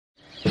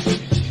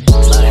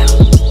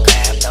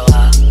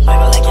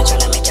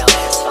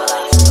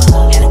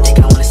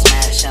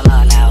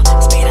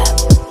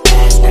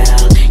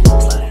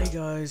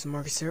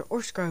Sir or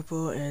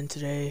Scripo, and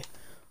today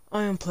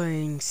I am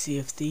playing Sea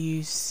of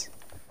Thieves.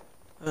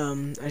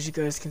 As you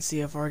guys can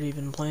see, I've already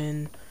been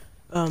playing.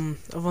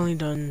 I've only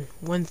done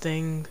one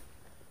thing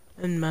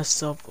and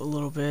messed up a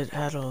little bit,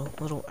 had a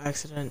little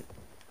accident.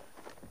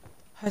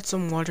 Had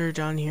some water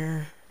down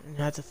here and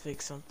had to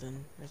fix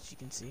something, as you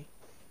can see.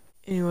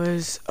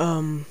 Anyways,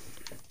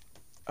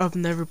 I've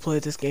never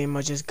played this game,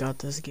 I just got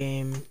this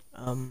game.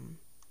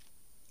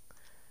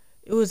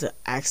 It was an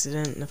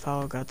accident of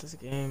how I got this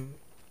game.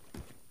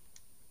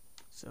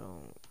 So,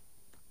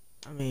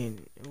 I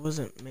mean, it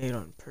wasn't made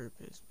on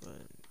purpose,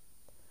 but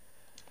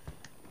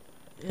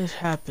it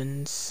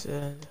happens.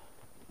 Yeah,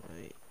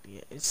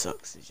 it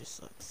sucks. It just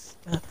sucks.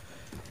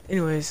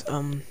 Anyways,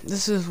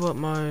 this is what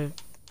my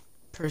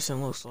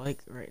person looks like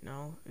right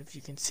now. If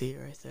you can see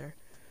right there.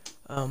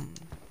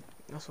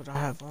 That's what I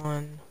have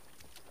on.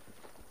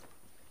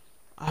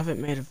 I haven't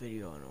made a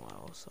video in a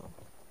while, so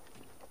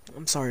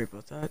I'm sorry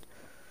about that.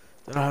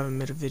 That I haven't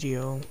made a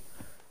video.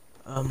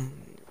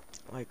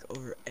 Like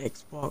over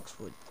Xbox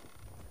with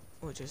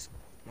just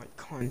like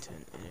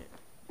content in it.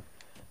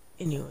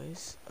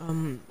 Anyways,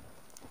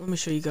 let me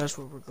show you guys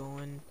where we're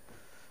going.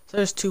 So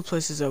there's two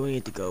places that we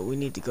need to go. We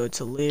need to go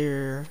to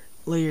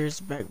layers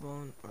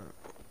backbone, or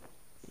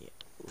yeah,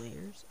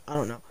 layers. I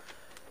don't know,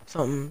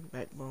 something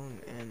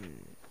backbone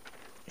and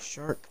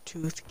shark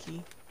tooth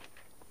key.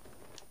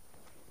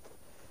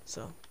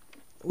 So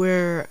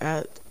we're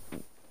at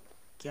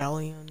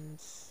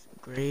Galleon's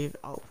grave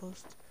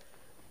outpost,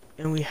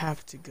 and we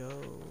have to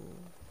go.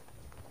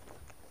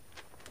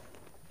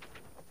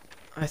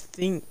 I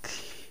think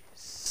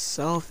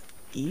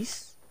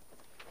southeast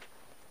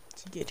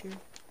to get here.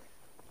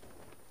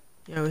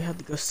 Yeah, we have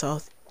to go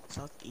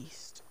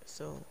southeast.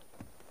 So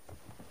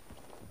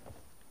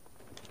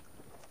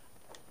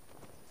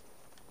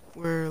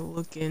we're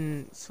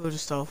looking sort of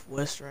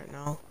southwest right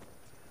now.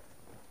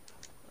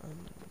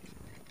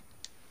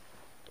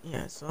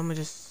 Yeah, so I'm gonna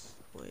just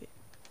wait.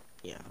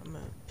 Yeah, I'm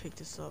gonna pick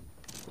this up.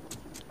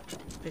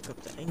 Pick up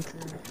the anchor.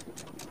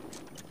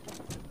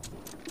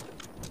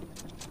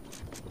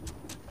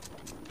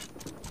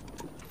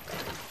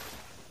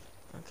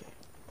 Okay,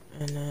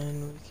 and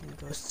then we can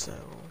go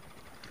southeast.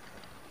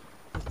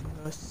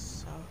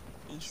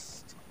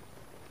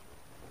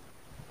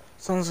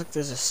 Sounds like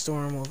there's a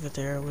storm over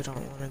there. We don't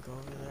want to go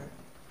over there.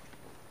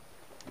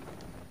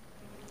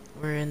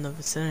 We're in the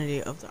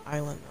vicinity of the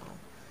island now.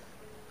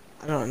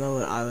 I don't know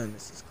what island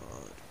this is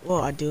called.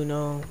 Well, I do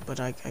know, but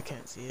I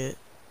can't see it.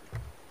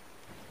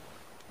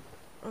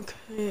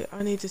 Okay,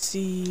 I need to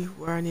see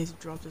where I need to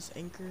drop this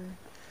anchor.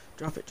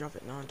 Drop it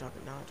now, drop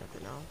it now, drop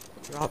it now.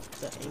 Drop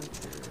the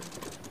anchor.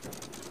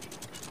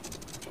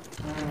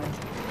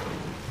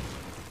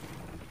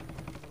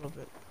 A little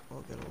bit,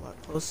 we'll get a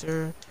lot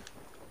closer.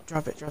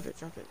 Drop it. Okay,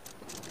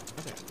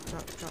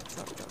 drop.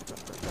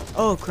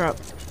 Oh, crap.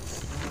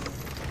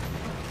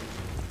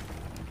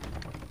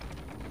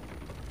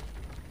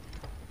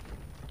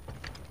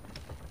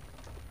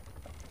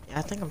 Yeah,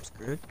 I think I'm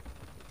screwed.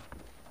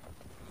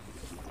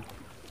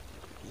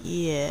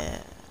 Yeah.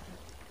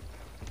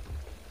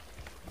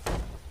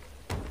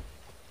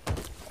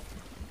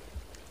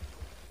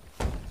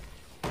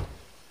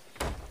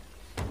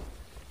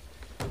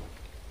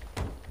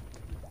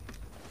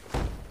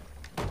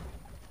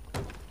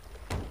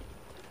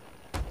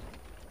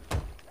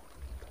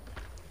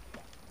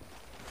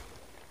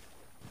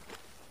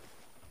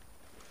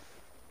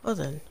 Well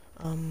then,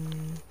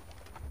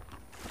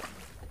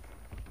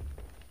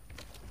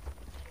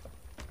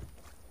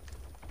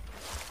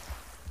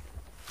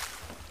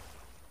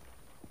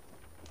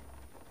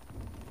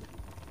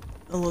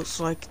 it looks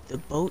like the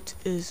boat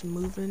is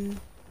moving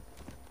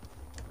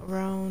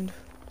around.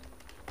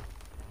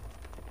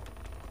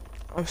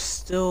 I'm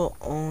still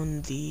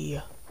on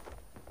the,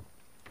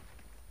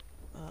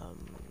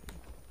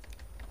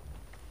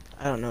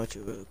 I don't know what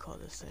you would call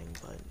this thing,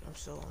 but I'm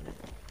still on it.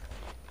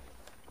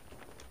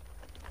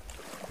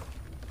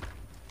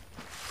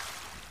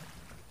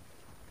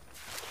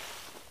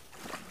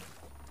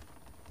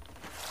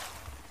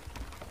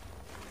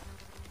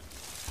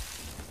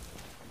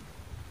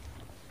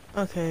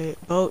 Okay,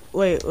 boat.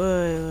 Wait.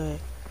 My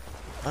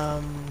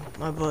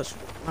boat's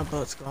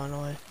gone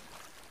away.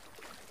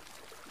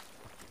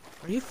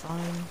 Are you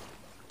fine?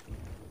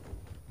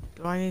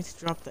 Do I need to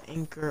drop the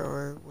anchor,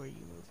 or were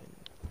you moving?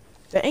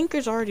 The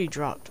anchor's already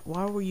dropped.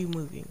 Why were you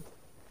moving?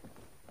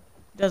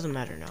 Doesn't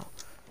matter now.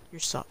 You're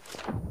stuck.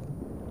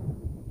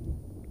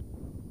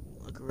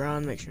 Look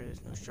around, make sure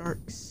there's no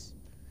sharks.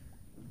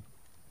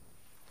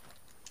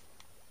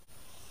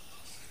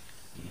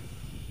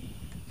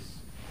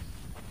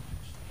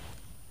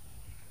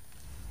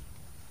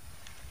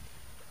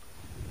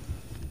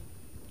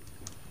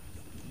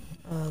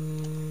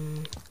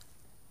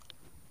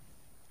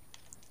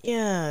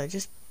 Yeah,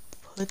 just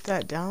put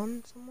that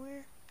down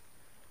somewhere.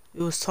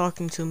 It was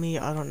talking to me,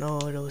 I don't know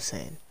what it was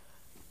saying.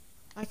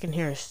 I can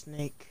hear a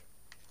snake.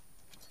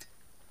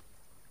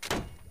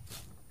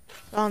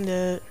 Found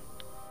it.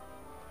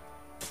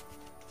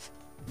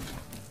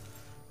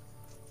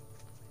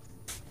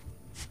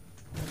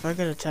 If I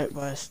get attacked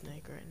by a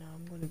snake right now,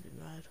 I'm gonna be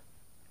mad.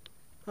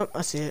 Oh,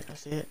 I see it, I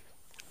see it.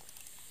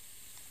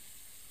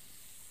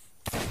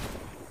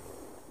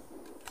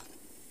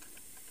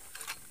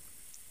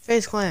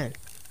 Face Clan!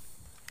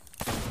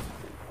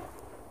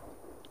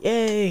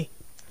 Yay!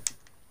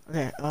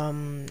 Okay,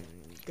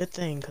 good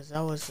thing, because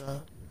that was,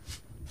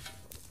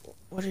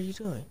 what are you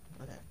doing?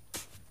 Okay.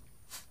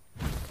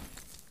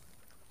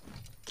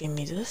 Give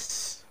me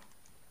this,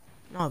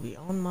 and I'll be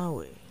on my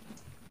way.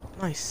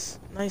 Nice,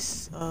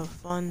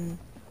 fun,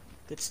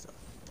 good stuff.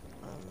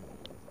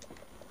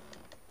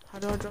 How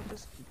do I drop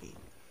this? B.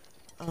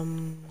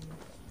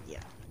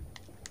 Yeah.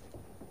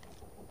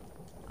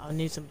 I'll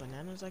need some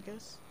bananas, I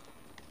guess.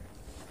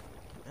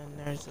 And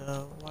there's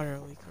a water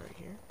leak right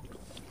here.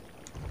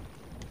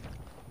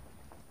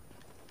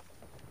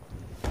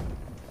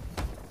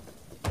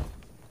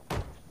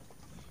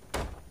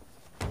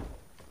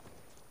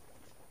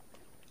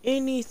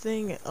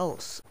 Anything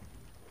else?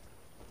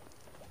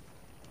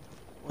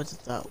 What's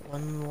that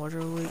one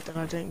water leak that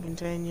I didn't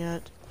contain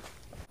yet?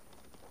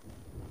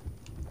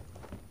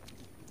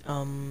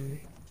 I'm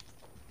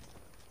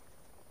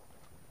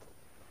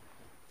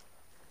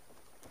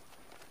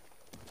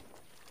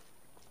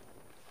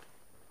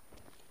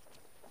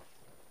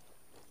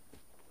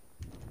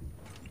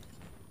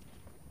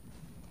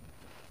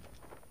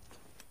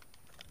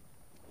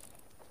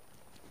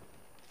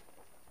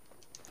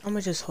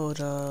gonna just hold,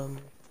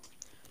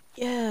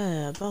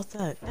 yeah, about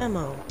that,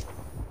 ammo.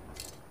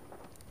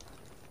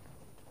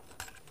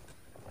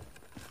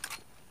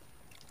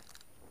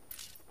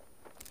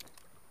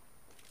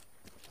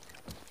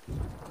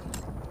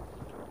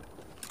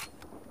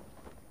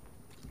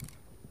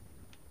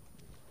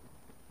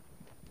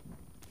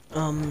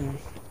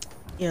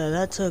 Yeah,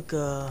 that took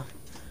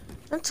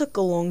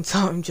a long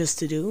time just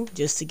to do,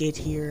 just to get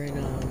here,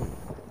 and,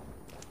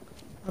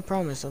 I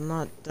promise I'm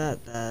not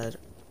that bad.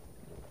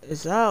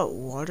 Is that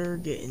water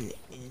getting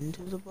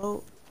into the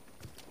boat?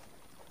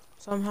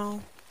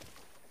 Somehow?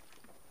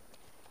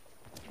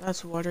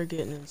 That's water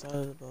getting inside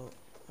of the boat.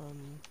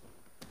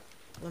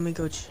 Let me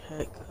go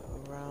check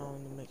around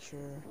and make sure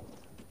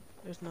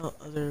there's no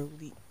other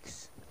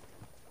leaks.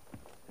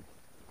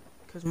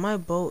 Cause my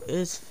boat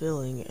is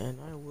filling and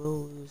I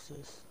will lose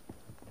this.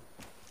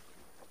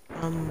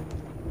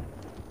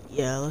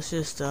 Yeah, let's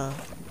just,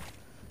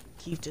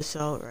 keep this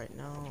out right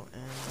now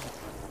and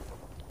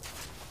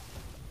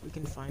we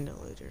can find it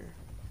later.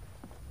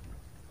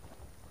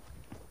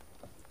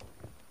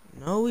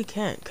 No, we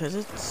can't, cause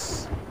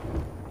it's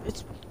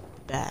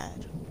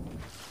bad.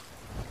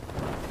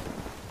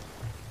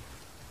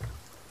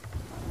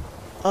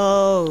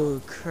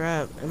 Oh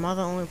crap! Am I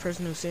the only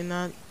person who's seen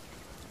that?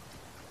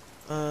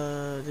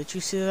 Did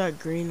you see that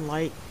green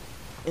light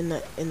in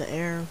the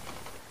air?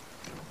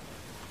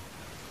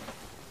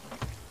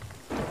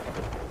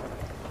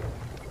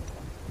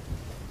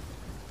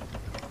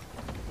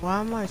 Why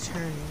am I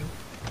turning?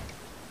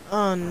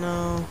 Oh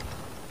no!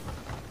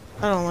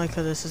 I don't like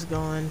how this is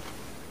going.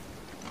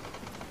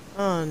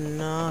 Oh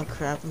no!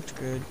 Crap! I'm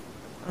screwed.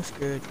 I'm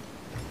screwed.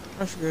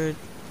 I'm screwed.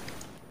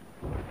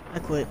 I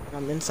quit.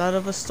 I'm inside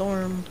of a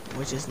storm,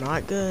 which is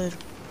not good.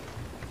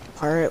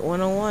 Pirate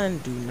 101,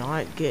 do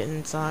not get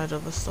inside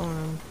of a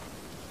storm.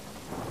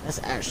 That's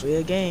actually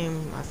a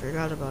game. I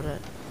forgot about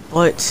it.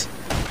 But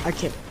I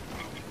can't.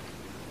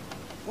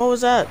 What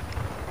was that?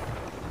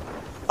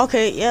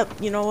 Okay, yep,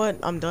 you know what?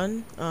 I'm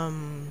done.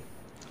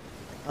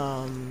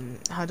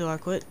 How do I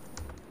quit?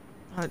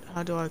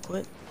 How do I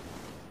quit?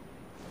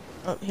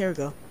 Oh, here we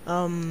go.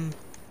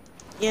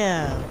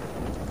 Yeah.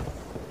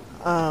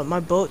 My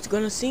boat's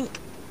gonna sink.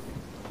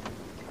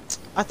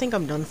 I think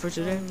I'm done for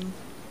today.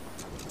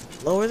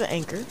 Lower the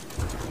anchor.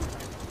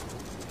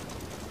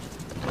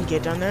 And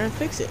get down there and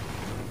fix it.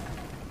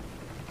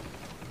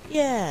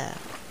 Yeah.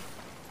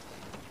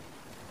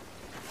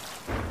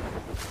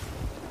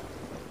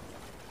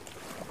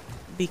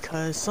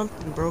 Because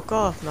something broke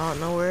off, now I don't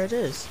know where it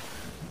is.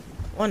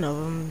 One of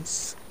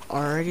them's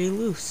already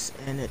loose,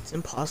 and it's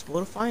impossible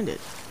to find it.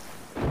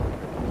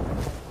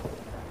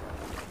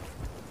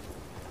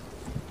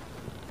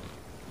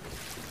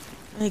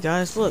 Hey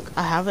guys, look,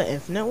 I have an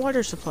infinite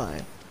water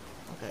supply.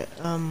 Okay,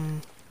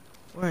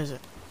 where is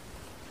it?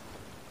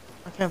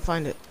 I can't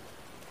find it.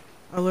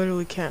 I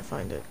literally can't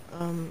find it.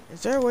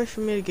 Is there a way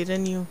for me to get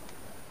in you?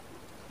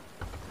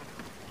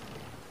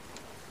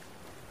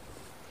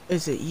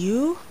 Is it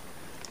you?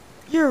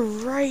 You're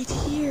right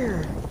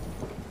here.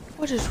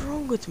 What is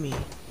wrong with me?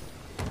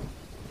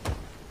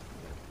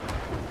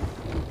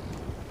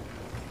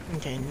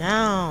 Okay,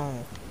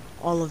 now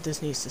all of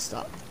this needs to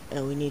stop,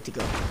 and we need to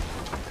go.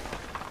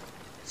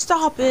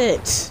 Stop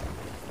it!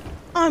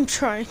 I'm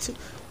trying to.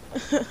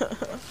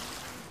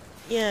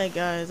 Yeah,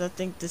 guys, I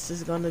think this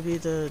is gonna be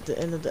the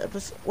end of the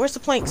episode. Where's the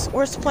planks?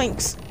 Where's the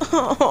planks?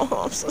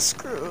 Oh, I'm so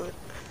screwed.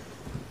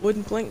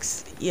 Wooden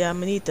planks? Yeah, I'm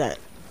gonna need that.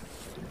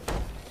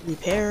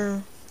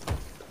 Repair.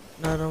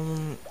 Not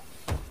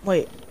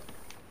wait.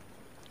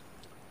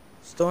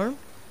 Storm?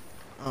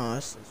 Oh,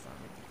 this is fine.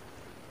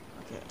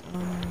 Okay.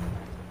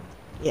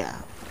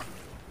 Yeah.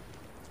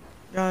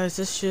 Guys,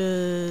 this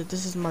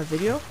is my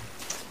video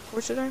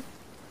for today.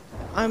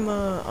 I'm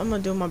gonna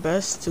do my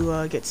best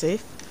to get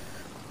safe.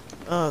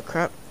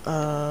 Crap.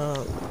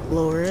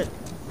 Lower it.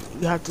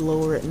 You have to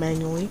lower it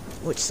manually,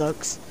 which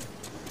sucks.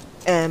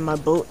 And my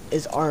boat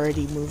is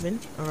already moving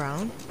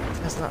around.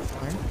 That's not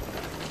fine.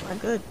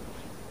 Not good.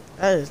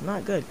 That is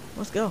not good.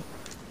 Let's go.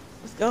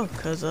 Let's go,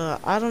 cause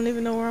I don't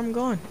even know where I'm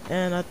going,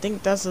 and I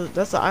think that's an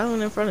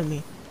island in front of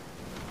me,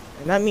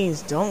 and that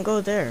means don't go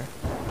there.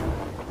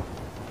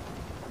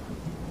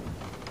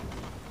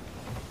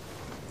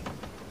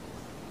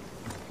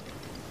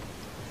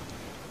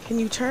 Can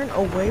you turn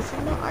away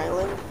from the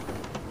island?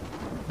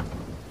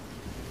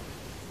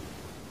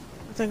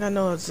 I think I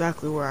know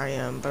exactly where I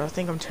am, but I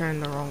think I'm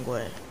turning the wrong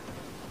way.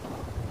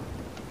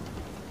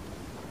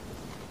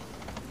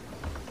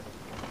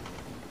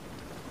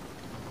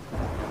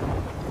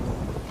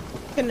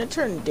 Can it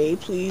turn day,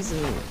 please?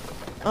 And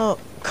oh,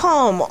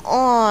 come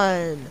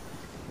on!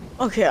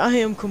 Okay, I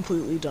am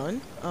completely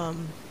done.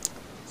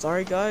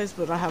 Sorry guys,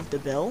 but I have to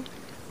bail,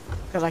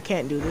 because I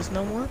can't do this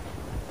no more.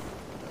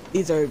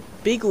 These are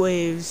big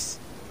waves.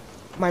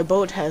 My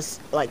boat has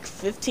like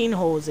 15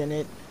 holes in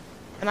it,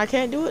 and I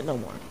can't do it no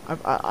more.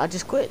 I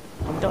just quit.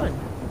 I'm done.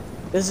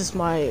 This is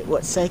my,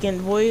 second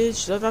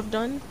voyage that I've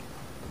done,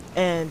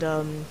 and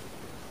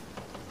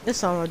this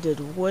time I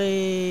did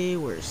way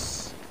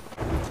worse.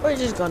 We're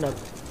just gonna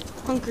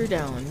hunker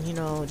down, you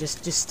know,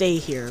 just stay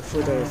here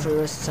for the rest of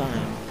the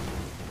time.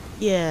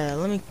 Yeah,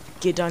 let me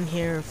get down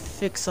here,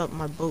 fix up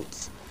my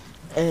boats,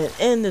 and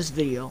end this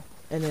video,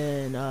 and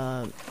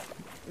then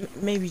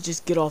maybe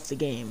just get off the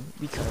game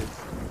because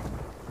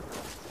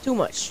too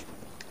much.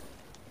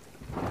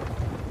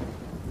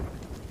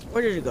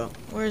 Where did it go?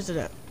 Where is it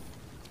at?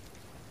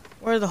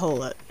 Where's the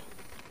hole at?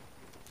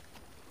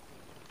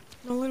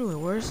 No, literally,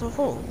 where's the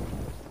hole?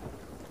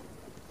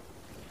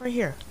 Right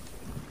here.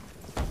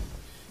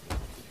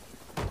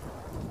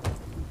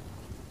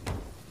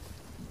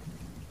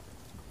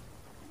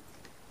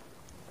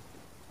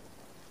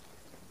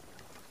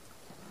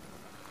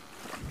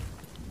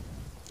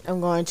 I'm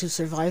going to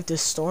survive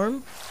this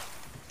storm.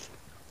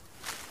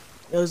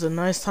 It was a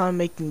nice time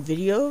making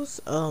videos.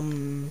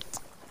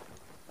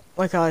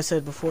 Like how I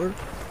said before.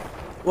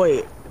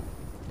 Wait,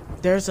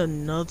 there's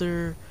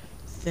another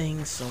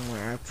thing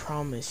somewhere, I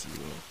promise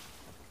you.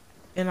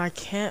 And I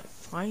can't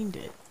find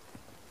it.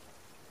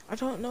 I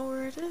don't know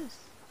where it is.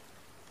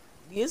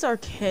 These are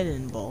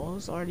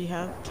cannonballs. I already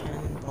have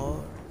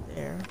cannonball right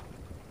there.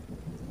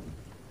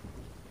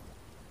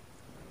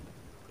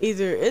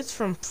 Either it's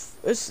from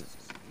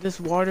this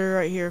water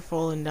right here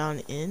falling down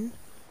in,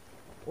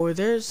 or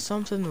there's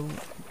something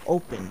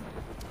open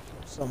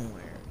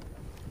somewhere.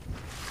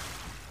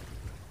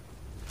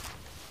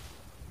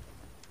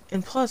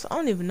 And plus, I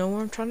don't even know where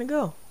I'm trying to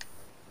go.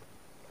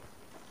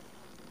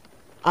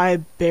 I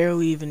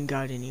barely even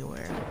got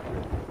anywhere.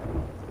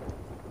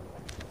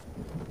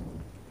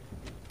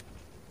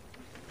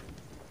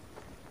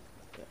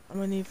 I'm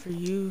gonna need for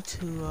you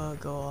to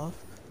go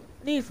off.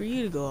 I need for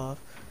you to go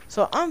off.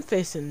 So I'm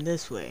facing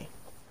this way.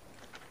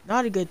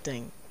 Not a good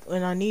thing.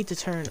 When I need to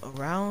turn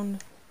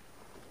around,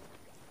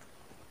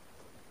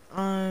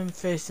 I'm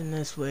facing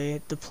this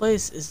way. The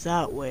place is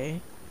that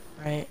way,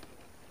 right?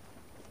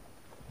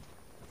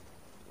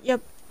 Yep.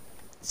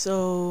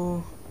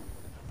 So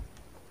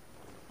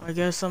I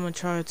guess I'm gonna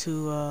try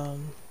to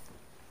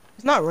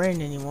it's not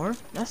raining anymore.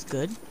 That's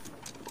good.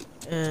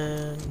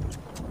 And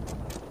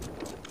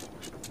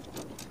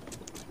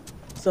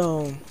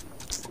so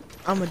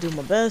I'm gonna do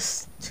my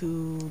best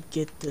to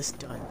get this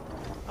done.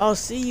 I'll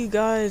see you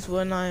guys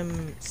when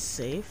I'm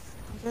safe,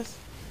 I guess.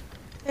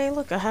 Hey,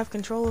 look, I have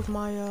control of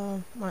my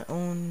my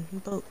own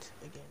boat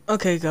again.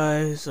 Okay,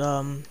 guys,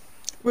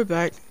 we're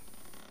back.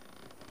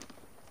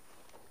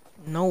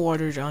 No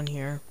water down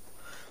here.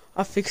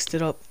 I fixed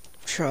it up.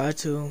 Tried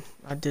to.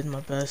 I did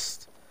my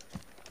best.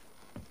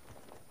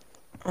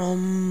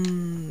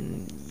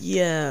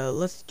 Yeah,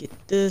 let's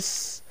get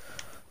this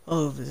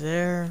over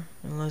there,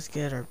 and let's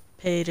get our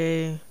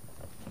payday.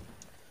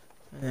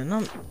 And then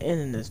I'm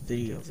ending this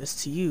video.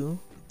 This to you.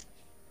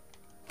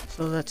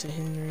 So that's a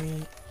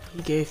Henry.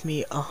 He gave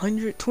me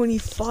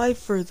 125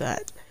 for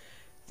that.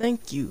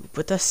 Thank you,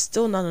 but that's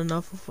still not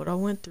enough of what I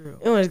went through.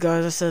 Anyways,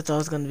 guys, I said that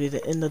was gonna be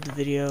the end of the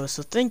video.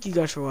 So thank you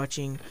guys for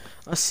watching.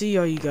 I'll see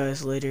all you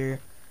guys later,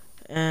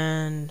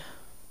 and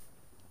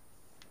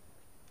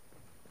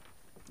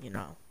you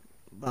know,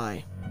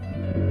 bye.